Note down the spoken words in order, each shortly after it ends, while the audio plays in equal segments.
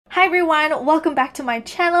Hi everyone, welcome back to my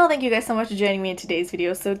channel. Thank you guys so much for joining me in today's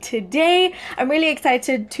video. So today I'm really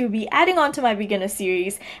excited to be adding on to my beginner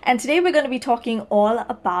series, and today we're going to be talking all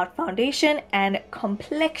about foundation and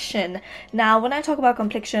complexion. Now when I talk about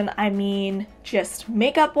complexion, I mean just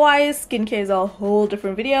makeup wise. Skincare is a whole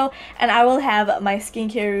different video, and I will have my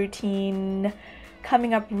skincare routine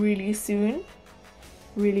coming up really soon,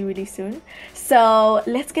 really soon. So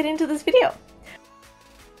let's get into this video.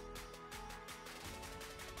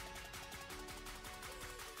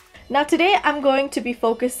 Now today I'm going to be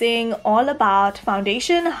focusing all about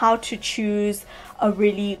foundation, how to choose a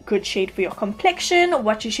really good shade for your complexion,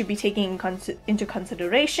 what you should be taking into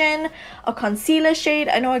consideration, a concealer shade.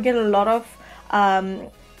 I know I get a lot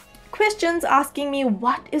of questions asking me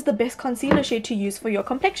what is the best concealer shade to use for your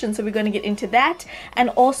complexion, so we're going to get into that, and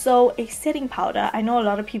also a setting powder. I know a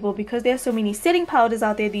lot of people, because there are so many setting powders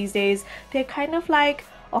out there these days, they're kind of like,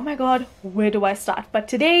 oh my god, where do I start? But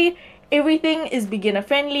today everything is beginner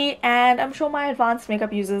friendly, and I'm sure my advanced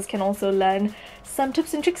makeup users can also learn some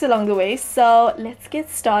tips and tricks along the way. So let's get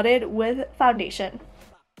started with foundation.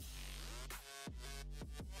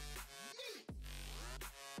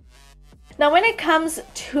 Now when it comes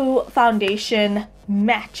to foundation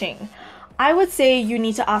matching, I would say you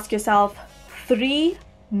need to ask yourself three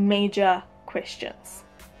major questions.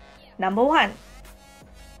 Number one,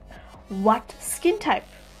 what skin type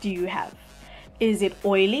do you have? Is it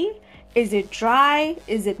oily? Is it dry?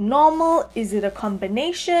 Is it normal? Is it a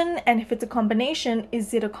combination? And if it's a combination,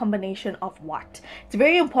 is it a combination of what? It's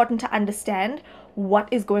very important to understand what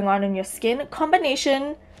is going on in your skin.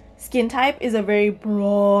 Combination skin type is a very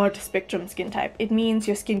broad spectrum skin type. It means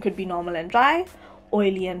your skin could be normal and dry,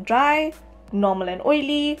 oily and dry, normal and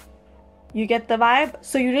oily. You get the vibe?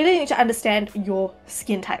 So you really need to understand your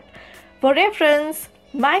skin type. For reference,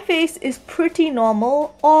 my face is pretty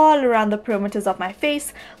normal all around the perimeters of my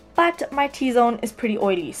face, but my T-zone is pretty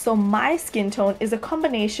oily. So my skin tone is a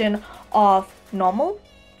combination of normal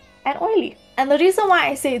and oily. And the reason why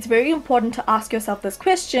I say it's very important to ask yourself this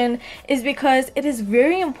question is because it is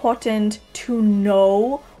very important to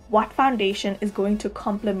know what foundation is going to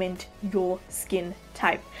complement your skin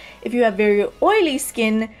type. If you have very oily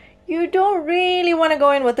skin, you don't really want to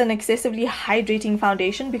go in with an excessively hydrating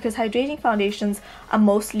foundation, because hydrating foundations are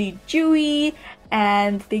mostly dewy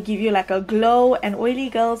and they give you like a glow, and oily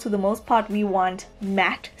girls, for the most part, we want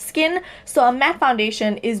matte skin. So a matte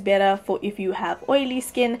foundation is better for if you have oily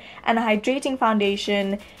skin, and a hydrating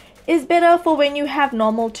foundation is better for when you have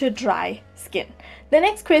normal to dry skin. The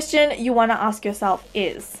next question you want to ask yourself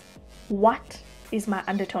is, what is my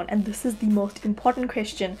undertone? And this is the most important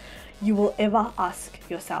question you will ever ask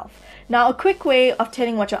yourself. Now a quick way of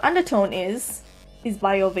telling what your undertone is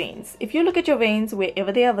by your veins. If you look at your veins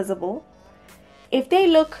wherever they are visible, if they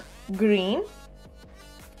look green,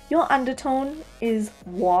 your undertone is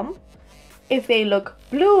warm. If they look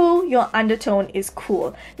blue, your undertone is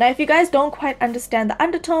cool. Now if you guys don't quite understand the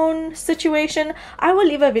undertone situation, I will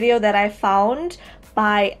leave a video that I found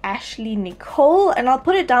by Stephanie Nicole, and I'll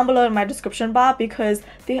put it down below in my description bar, because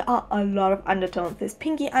there are a lot of undertones. There's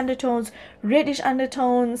pinky undertones, reddish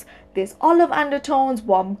undertones, there's olive undertones,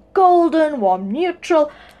 warm golden, warm neutral,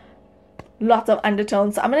 lots of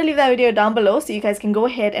undertones. So I'm going to leave that video down below so you guys can go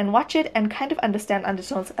ahead and watch it and kind of understand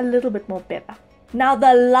undertones a little bit more better. Now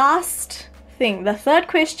the last thing, the third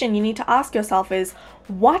question you need to ask yourself is,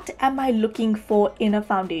 what am I looking for in a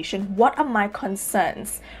foundation? What are my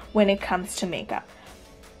concerns when it comes to makeup?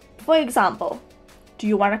 For example, do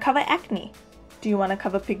you want to cover acne? Do you want to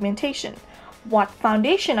cover pigmentation? What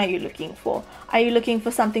foundation are you looking for? Are you looking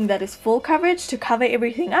for something that is full coverage to cover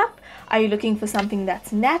everything up? Are you looking for something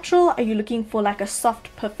that's natural? Are you looking for like a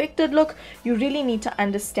soft perfected look? You really need to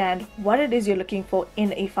understand what it is you're looking for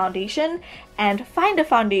in a foundation, and find a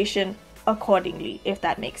foundation accordingly, if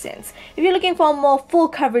that makes sense. If you're looking for a more full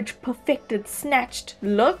coverage, perfected, snatched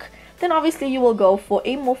look, then obviously you will go for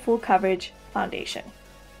a more full coverage foundation.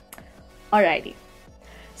 Alrighty,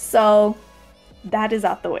 so that is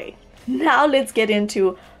out the way. Now let's get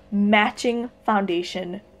into matching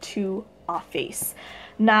foundation to our face.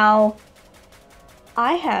 Now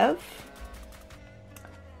I have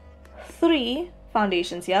three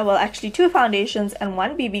foundations here, well actually two foundations and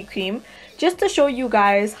one BB cream, just to show you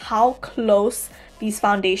guys how close these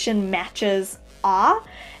foundation matches are,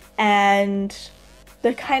 and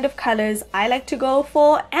the kind of colors I like to go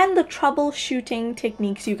for, and the troubleshooting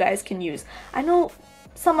techniques you guys can use. I know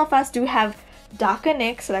some of us do have darker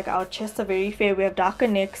necks, like our chests are very fair, we have darker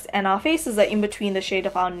necks, and our faces are in between the shade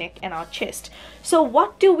of our neck and our chest. So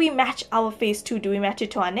what do we match our face to? Do we match it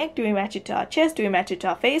to our neck? Do we match it to our chest? Do we match it to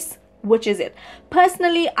our face? which is it.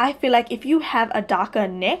 Personally, I feel like if you have a darker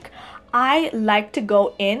neck, I like to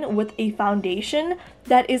go in with a foundation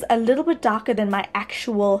that is a little bit darker than my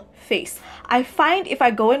actual face. I find if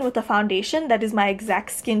I go in with a foundation that is my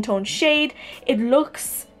exact skin tone shade, it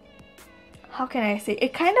looks, how can I say,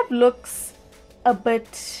 it kind of looks a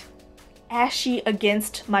bit ashy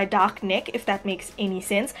against my dark neck, if that makes any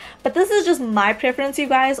sense. But this is just my preference, you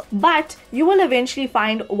guys, but you will eventually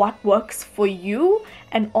find what works for you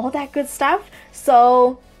and all that good stuff.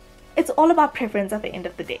 So it's all about preference at the end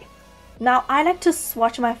of the day. Now I like to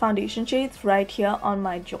swatch my foundation shades right here on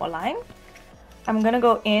my jawline. I'm gonna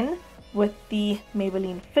go in with the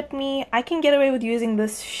Maybelline Fit Me. I can get away with using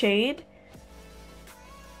this shade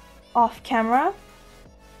off camera,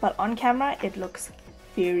 but on camera it looks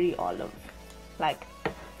very olive, like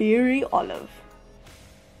very olive.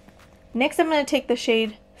 Next I'm going to take the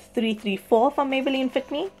shade 334 from Maybelline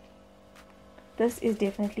Fit Me. This is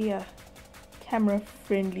definitely a camera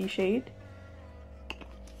friendly shade.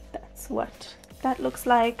 That's what that looks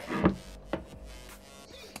like.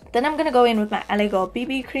 Then I'm going to go in with my LA Girl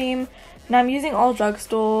BB cream. Now I'm using all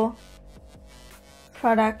drugstore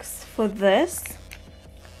products for this,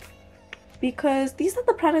 because these are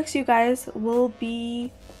the products you guys will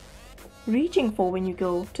be reaching for when you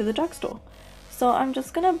go to the drugstore. So I'm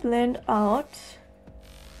just gonna blend out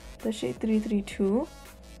the shade 332.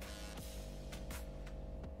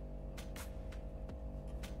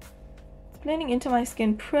 It's blending into my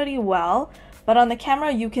skin pretty well, but on the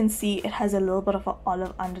camera you can see it has a little bit of an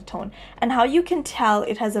olive undertone. And how you can tell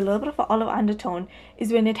it has a little bit of an olive undertone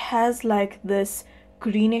is when it has like this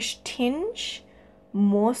greenish tinge,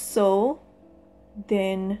 more so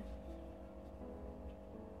than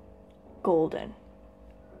golden.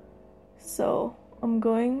 So I'm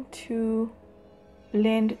going to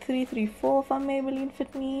blend 334 from Maybelline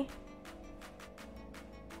Fit Me.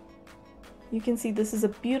 You can see this is a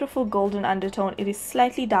beautiful golden undertone. It is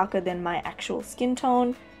slightly darker than my actual skin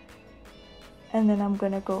tone. And then I'm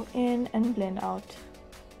gonna go in and blend out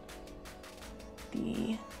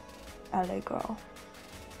the LA Girl.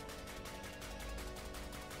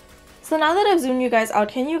 So now that I've zoomed you guys out,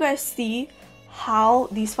 can you guys see how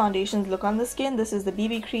these foundations look on the skin? This is the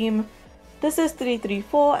BB cream, this is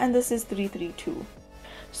 334, and this is 332.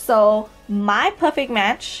 So my perfect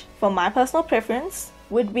match for my personal preference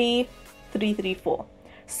would be 334.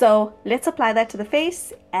 So let's apply that to the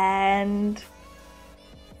face and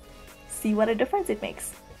see what a difference it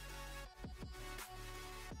makes.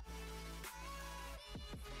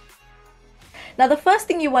 Now the first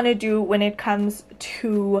thing you want to do when it comes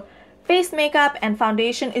to face makeup and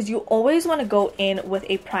foundation is you always want to go in with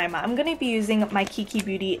a primer. I'm going to be using my Kiki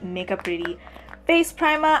Beauty Makeup Ready face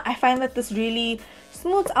primer. I find that this really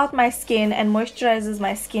smooths out my skin and moisturizes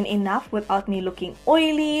my skin enough without me looking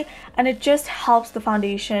oily, and it just helps the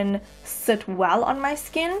foundation sit well on my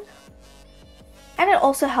skin, and it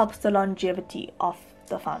also helps the longevity of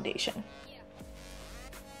the foundation.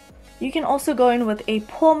 You can also go in with a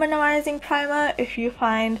pore minimizing primer if you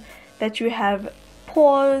find that you have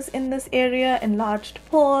pores in this area, enlarged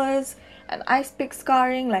pores and ice pick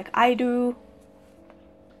scarring like I do.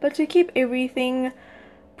 But to keep everything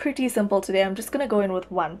pretty simple today, I'm just gonna go in with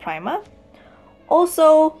one primer.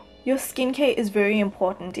 Also, your skincare is very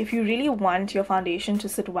important. If you really want your foundation to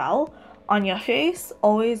sit well on your face,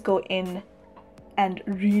 always go in and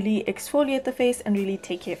really exfoliate the face and really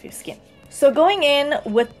take care of your skin. So going in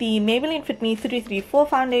with the Maybelline Fit Me 334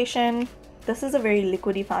 foundation, this is a very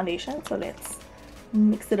liquidy foundation, so let's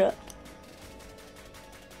mix it up.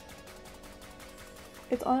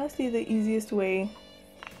 It's honestly the easiest way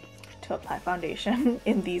to apply foundation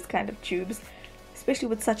in these kind of tubes, especially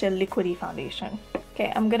with such a liquidy foundation.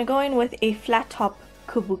 Okay, I'm gonna go in with a flat top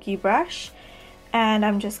kabuki brush, and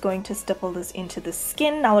I'm just going to stipple this into the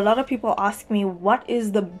skin. Now a lot of people ask me what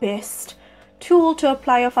is the best tool to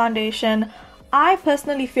apply your foundation. I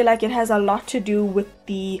personally feel like it has a lot to do with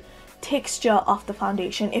the texture of the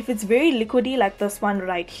foundation. If it's very liquidy like this one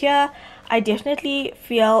right here, I definitely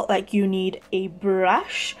feel like you need a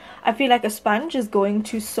brush. I feel like a sponge is going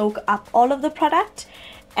to soak up all of the product,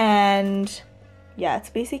 and yeah, it's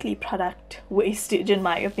basically product wastage in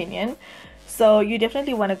my opinion. So you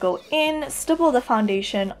definitely want to go in, stipple the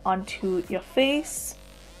foundation onto your face.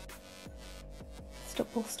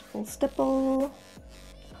 Stipple, stipple, stipple.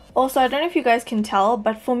 Also, I don't know if you guys can tell,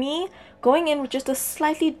 but for me, going in with just a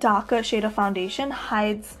slightly darker shade of foundation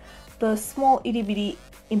hides the small itty bitty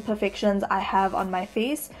imperfections I have on my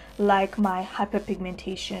face, like my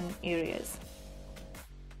hyperpigmentation areas.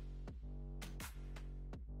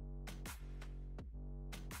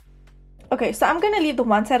 Okay, Okay, so I'm going to leave the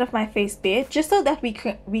one side of my face bare just so that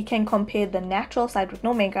we can compare the natural side with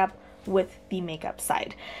no makeup with the makeup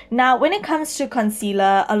side. Now, when it comes to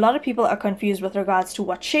concealer, a lot of people are confused with regards to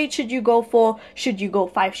what shade should you go for. Should you go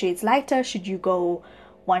 5 shades lighter? Should you go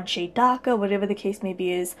 1 shade darker? Whatever the case may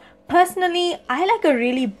be is. Personally, I like a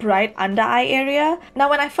really bright under eye area. Now,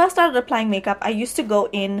 when I first started applying makeup, I used to go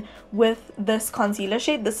in with this concealer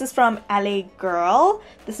shade. This is from LA Girl.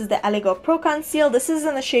 This is the LA Girl Pro Conceal. This is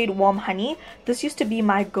in the shade Warm Honey. This used to be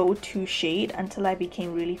my go-to shade until I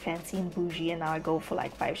became really fancy and bougie, and now I go for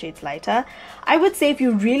like 5 shades lighter. I would say if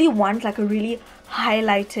you really want like a really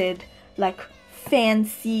highlighted, like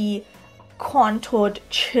fancy, contoured,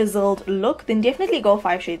 chiseled look, then definitely go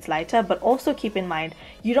 5 shades lighter, but also keep in mind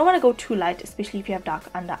you don't want to go too light, especially if you have dark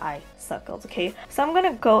under eye circles. Okay, so I'm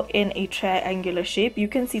gonna go in a triangular shape. You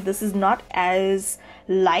can see this is not as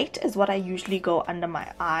light as what I usually go under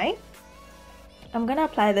my eye. I'm gonna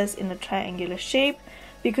apply this in a triangular shape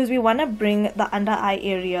because we want to bring the under eye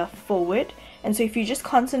area forward, and so if you just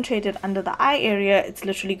concentrate it under the eye area, it's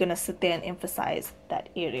literally gonna sit there and emphasize that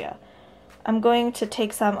area. I'm going to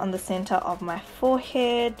take some on the center of my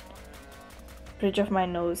forehead, bridge of my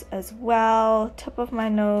nose as well, tip of my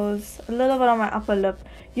nose, a little bit on my upper lip.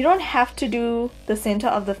 You don't have to do the center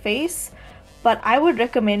of the face, but I would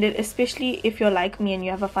recommend it, especially if you're like me and you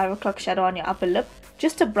have a 5 o'clock shadow on your upper lip,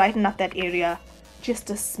 just to brighten up that area just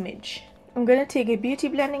a smidge. I'm going to take a beauty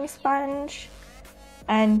blending sponge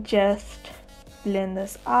and just blend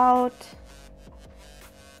this out.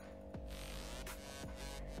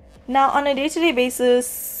 Now, on a day-to-day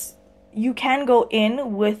basis, you can go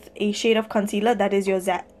in with a shade of concealer that is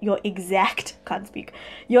your exact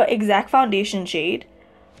foundation shade.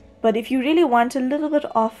 But if you really want a little bit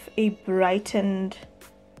of a brightened,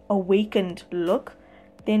 awakened look,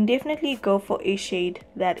 then definitely go for a shade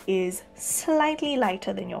that is slightly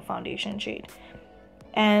lighter than your foundation shade.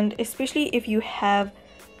 And especially if you have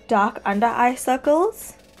dark under eye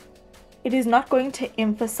circles, it is not going to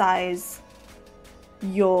emphasize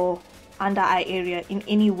your under eye area in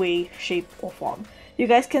any way, shape or form. You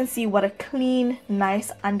guys can see what a clean,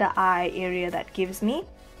 nice under eye area that gives me.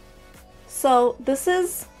 So this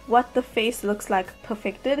is what the face looks like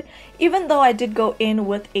perfected. Even though I did go in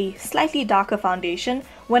with a slightly darker foundation,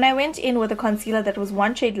 when I went in with a concealer that was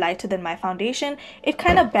 1 shade lighter than my foundation, it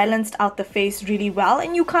kind of balanced out the face really well,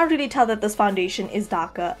 and you can't really tell that this foundation is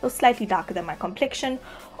darker or slightly darker than my complexion.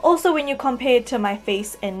 Also, when you compare it to my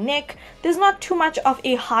face and neck, there's not too much of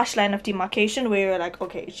a harsh line of demarcation where you're like,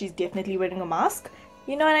 okay, she's definitely wearing a mask.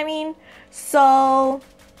 You know what I mean? So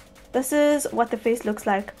this is what the face looks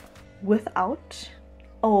like without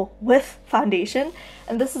or with foundation,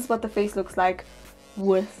 and this is what the face looks like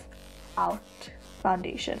without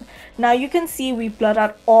foundation. Now you can see we blurred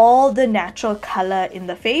out all the natural color in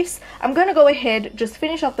the face. I'm gonna go ahead, just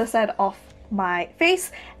finish off the side of my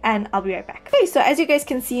face, and I'll be right back. Okay, so as you guys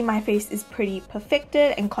can see, my face is pretty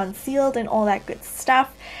perfected and concealed and all that good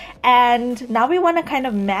stuff, and now we want to kind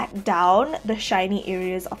of matte down the shiny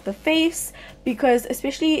areas of the face, because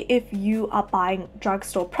especially if you are buying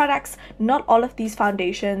drugstore products, not all of these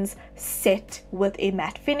foundations set with a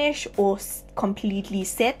matte finish or completely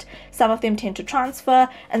set. Some of them tend to transfer,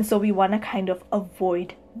 and so we want to kind of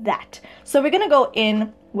avoid that. So we're going to go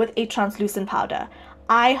in with a translucent powder.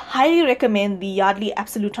 I highly recommend the Yardley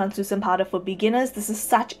Absolute Translucent Powder for beginners. This is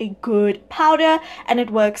such a good powder and it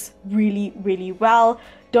works really, really well.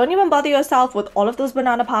 Don't even bother yourself with all of those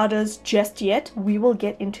banana powders just yet. We will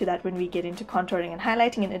get into that when we get into contouring and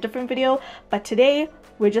highlighting in a different video. But today,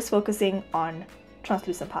 we're just focusing on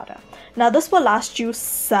translucent powder. Now, this will last you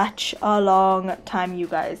such a long time, you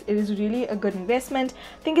guys. It is really a good investment.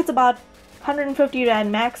 I think it's about 150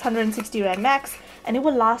 Rand max, 160 Rand max, and it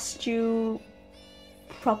will last you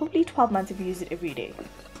probably 12 months if you use it every day.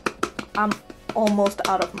 I'm almost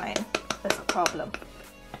out of mine. That's a problem.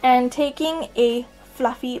 And taking a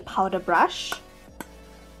fluffy powder brush,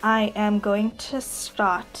 I am going to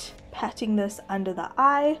start patting this under the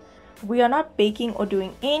eye. We are not baking or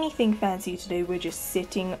doing anything fancy today. We're just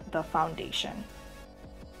setting the foundation.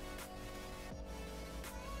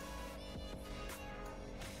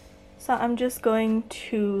 So I'm just going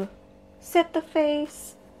to set the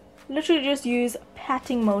face. Literally just use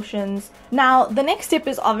patting motions. Now the next step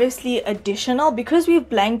is obviously additional. Because we've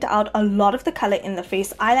blanked out a lot of the color in the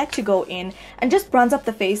face, I like to go in and just bronze up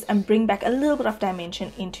the face and bring back a little bit of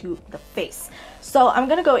dimension into the face. So I'm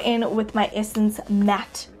gonna go in with my Essence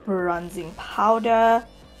Matte Bronzing Powder,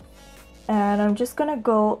 and I'm just gonna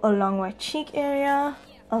go along my cheek area,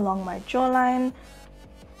 along my jawline.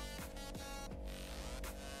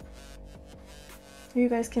 You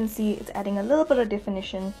guys can see it's adding a little bit of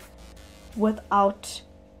definition without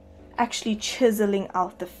actually chiseling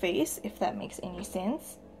out the face, if that makes any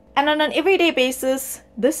sense. And on an everyday basis,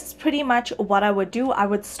 this is pretty much what I would do. I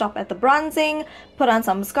would stop at the bronzing, put on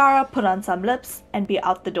some mascara, put on some lips, and be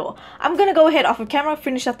out the door. I'm gonna go ahead off of camera,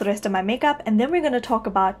 finish up the rest of my makeup, and then we're gonna talk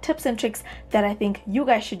about tips and tricks that I think you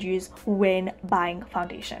guys should use when buying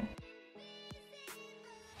foundation.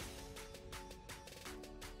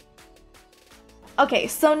 Okay,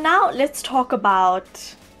 so now let's talk about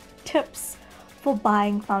tips for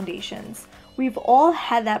buying foundations. We've all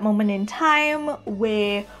had that moment in time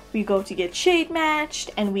where we go to get shade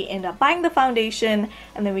matched and we end up buying the foundation,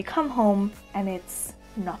 and then we come home and it's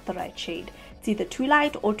not the right shade. It's either too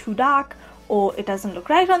light or too dark, or it doesn't look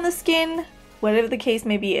right on the skin. Whatever the case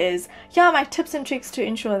may be is, here are my tips and tricks to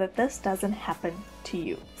ensure that this doesn't happen to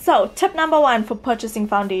you. So tip number 1 for purchasing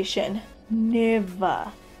foundation: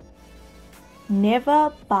 never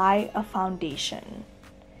buy a foundation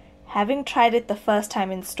having tried it the first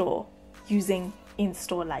time in store using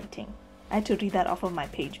in-store lighting. I had to read that off of my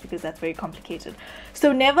page because that's very complicated.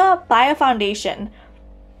 So never buy a foundation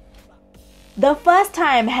the first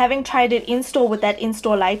time having tried it in-store with that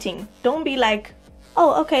in-store lighting. Don't be like,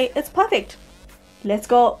 oh, okay, it's perfect. Let's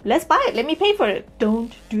go, let's buy it, let me pay for it.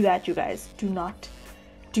 Don't do that, you guys. Do not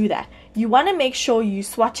do that. You want to make sure you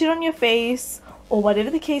swatch it on your face, or whatever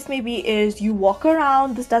the case may be is you walk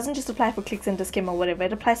around. This doesn't just apply for clicks and Diskim or whatever.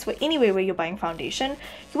 It applies for anywhere where you're buying foundation.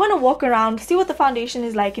 You want to walk around, see what the foundation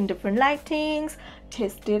is like in different lightings,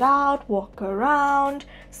 test it out, walk around,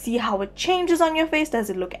 see how it changes on your face. Does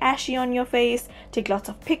it look ashy on your face? Take lots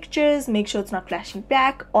of pictures, make sure it's not flashing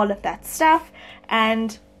back, all of that stuff.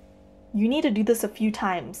 And you need to do this a few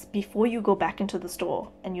times before you go back into the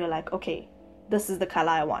store and you're like, okay, this is the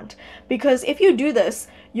color I want. Because if you do this,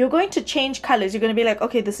 you're going to change colors. You're going to be like,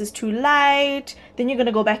 okay, this is too light. Then you're going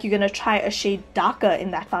to go back, you're going to try a shade darker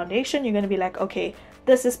in that foundation. You're going to be like, okay,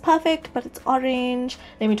 this is perfect, but it's orange.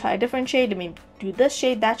 Let me try a different shade. Let me do this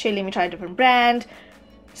shade, that shade. Let me try a different brand.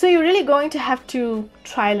 So you're really going to have to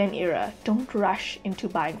trial and error. Don't rush into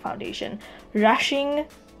buying foundation. Rushing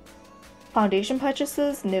foundation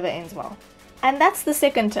purchases never ends well. And that's the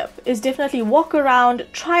second tip, is definitely walk around,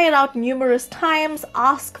 try it out numerous times,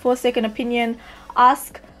 ask for a second opinion,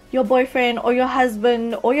 ask your boyfriend or your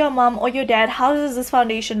husband or your mom or your dad, how does this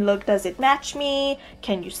foundation look? Does it match me?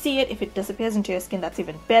 Can you see it? If it disappears into your skin, that's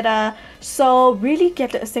even better. So really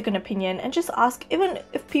get a second opinion and just ask, even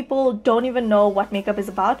if people don't even know what makeup is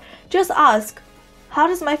about, just ask, how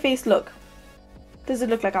does my face look? Does it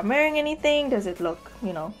look like I'm wearing anything? Does it look,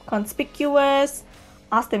 you know, conspicuous?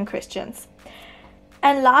 Ask them questions.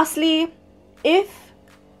 And lastly, if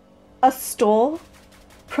a store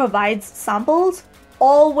provides samples,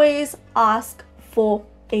 always ask for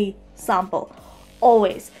a sample.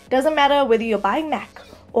 Always. Doesn't matter whether you're buying MAC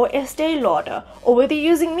or Estee Lauder, or whether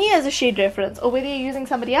you're using me as a shade reference, or whether you're using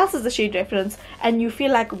somebody else as a shade reference, and you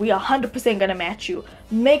feel like we are 100% gonna match you.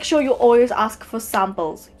 Make sure you always ask for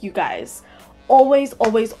samples, you guys. Always,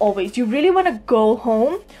 always, always. You really want to go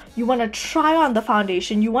home, you want to try on the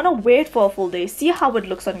foundation, you want to wear it for a full day, see how it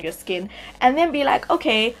looks on your skin, and then be like,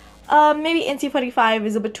 okay, maybe NC45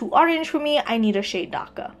 is a bit too orange for me, I need a shade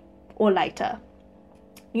darker or lighter.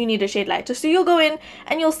 You need a shade lighter. So you'll go in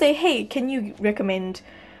and you'll say, hey, can you recommend,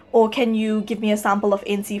 or can you give me a sample of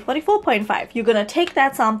NC44.5? You're gonna take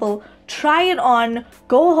that sample, try it on,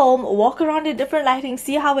 go home, walk around in different lighting,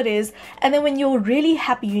 see how it is, and then when you're really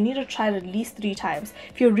happy, you need to try it at least 3 times.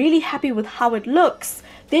 If you're really happy with how it looks,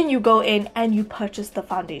 then you go in and you purchase the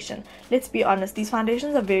foundation. Let's be honest, these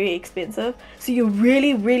foundations are very expensive, so you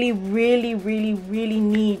really, really, really, really, really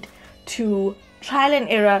need to trial and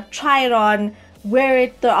error, try it on, wear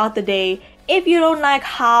it throughout the day. If you don't like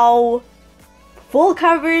how full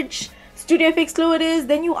coverage Studio FX Glow it is,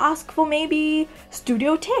 then you ask for maybe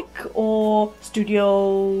Studio Tech or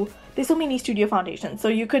Studio, there's so many studio foundations, so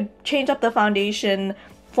you could change up the foundation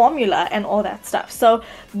formula and all that stuff. So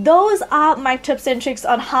those are my tips and tricks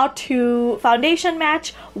on how to foundation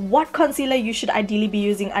match, what concealer you should ideally be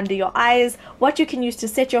using under your eyes, what you can use to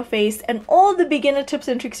set your face, and all the beginner tips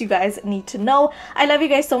and tricks you guys need to know. I love you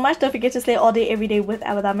guys so much. Don't forget to slay all day every day with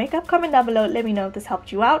and without makeup. Comment down below, let me know if this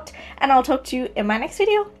helped you out, and I'll talk to you in my next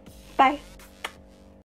video. Bye.